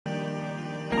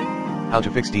How to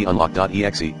fix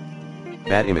Bdeunlock.exe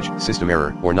Bad image, system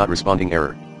error, or not responding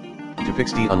error. To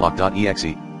fix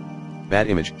Bdeunlock.exe Bad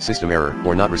image, system error,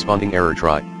 or not responding error,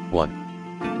 try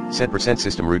 1. Set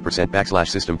 %system root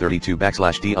 %system 32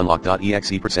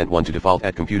 Bdeunlock.exe %1 to default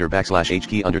at computer /h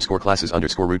key _classes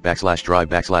 _root /drive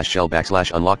 /shell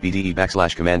 /unlock bde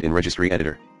 /command in registry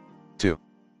editor. 2.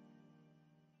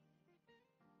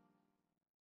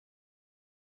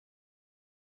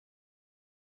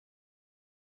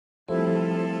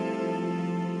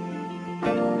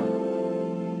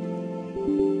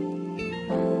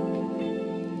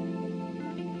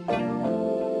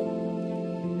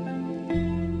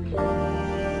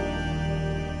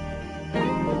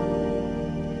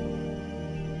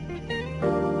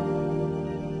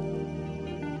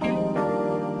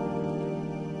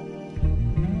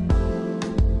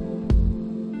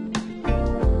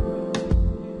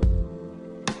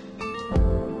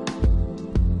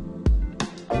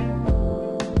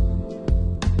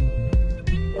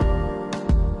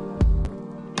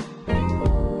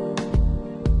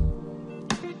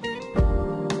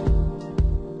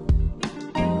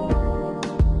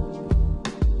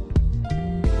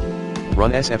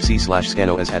 Run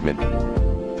sfc/scano as admin.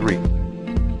 3.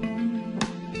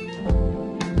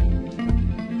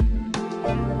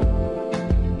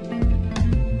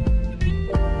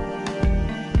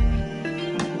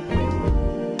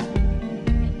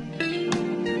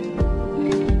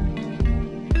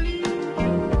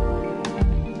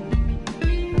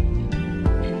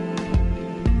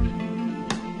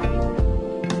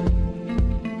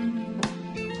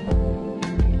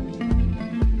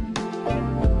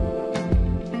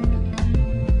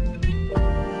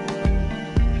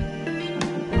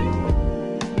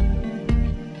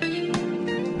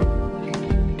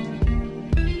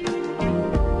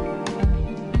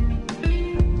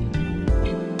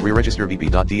 Re-register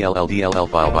vp.dll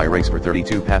file by regs for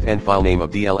 32 path and file name of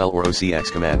dll or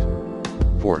ocx command.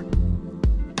 4.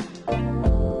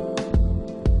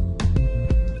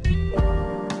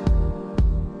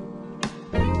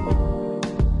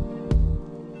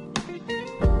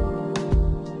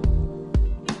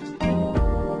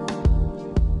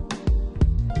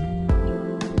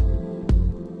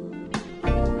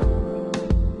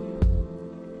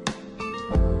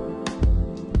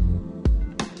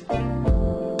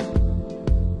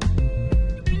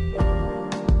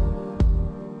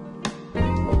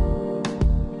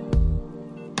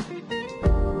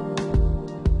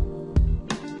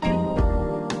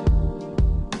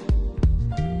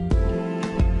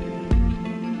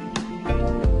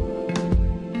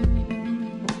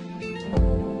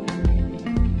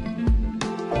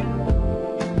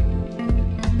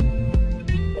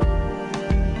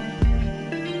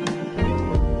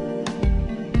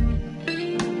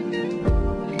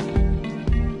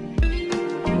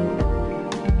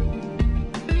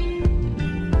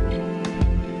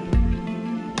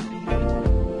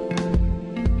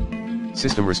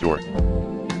 System restore.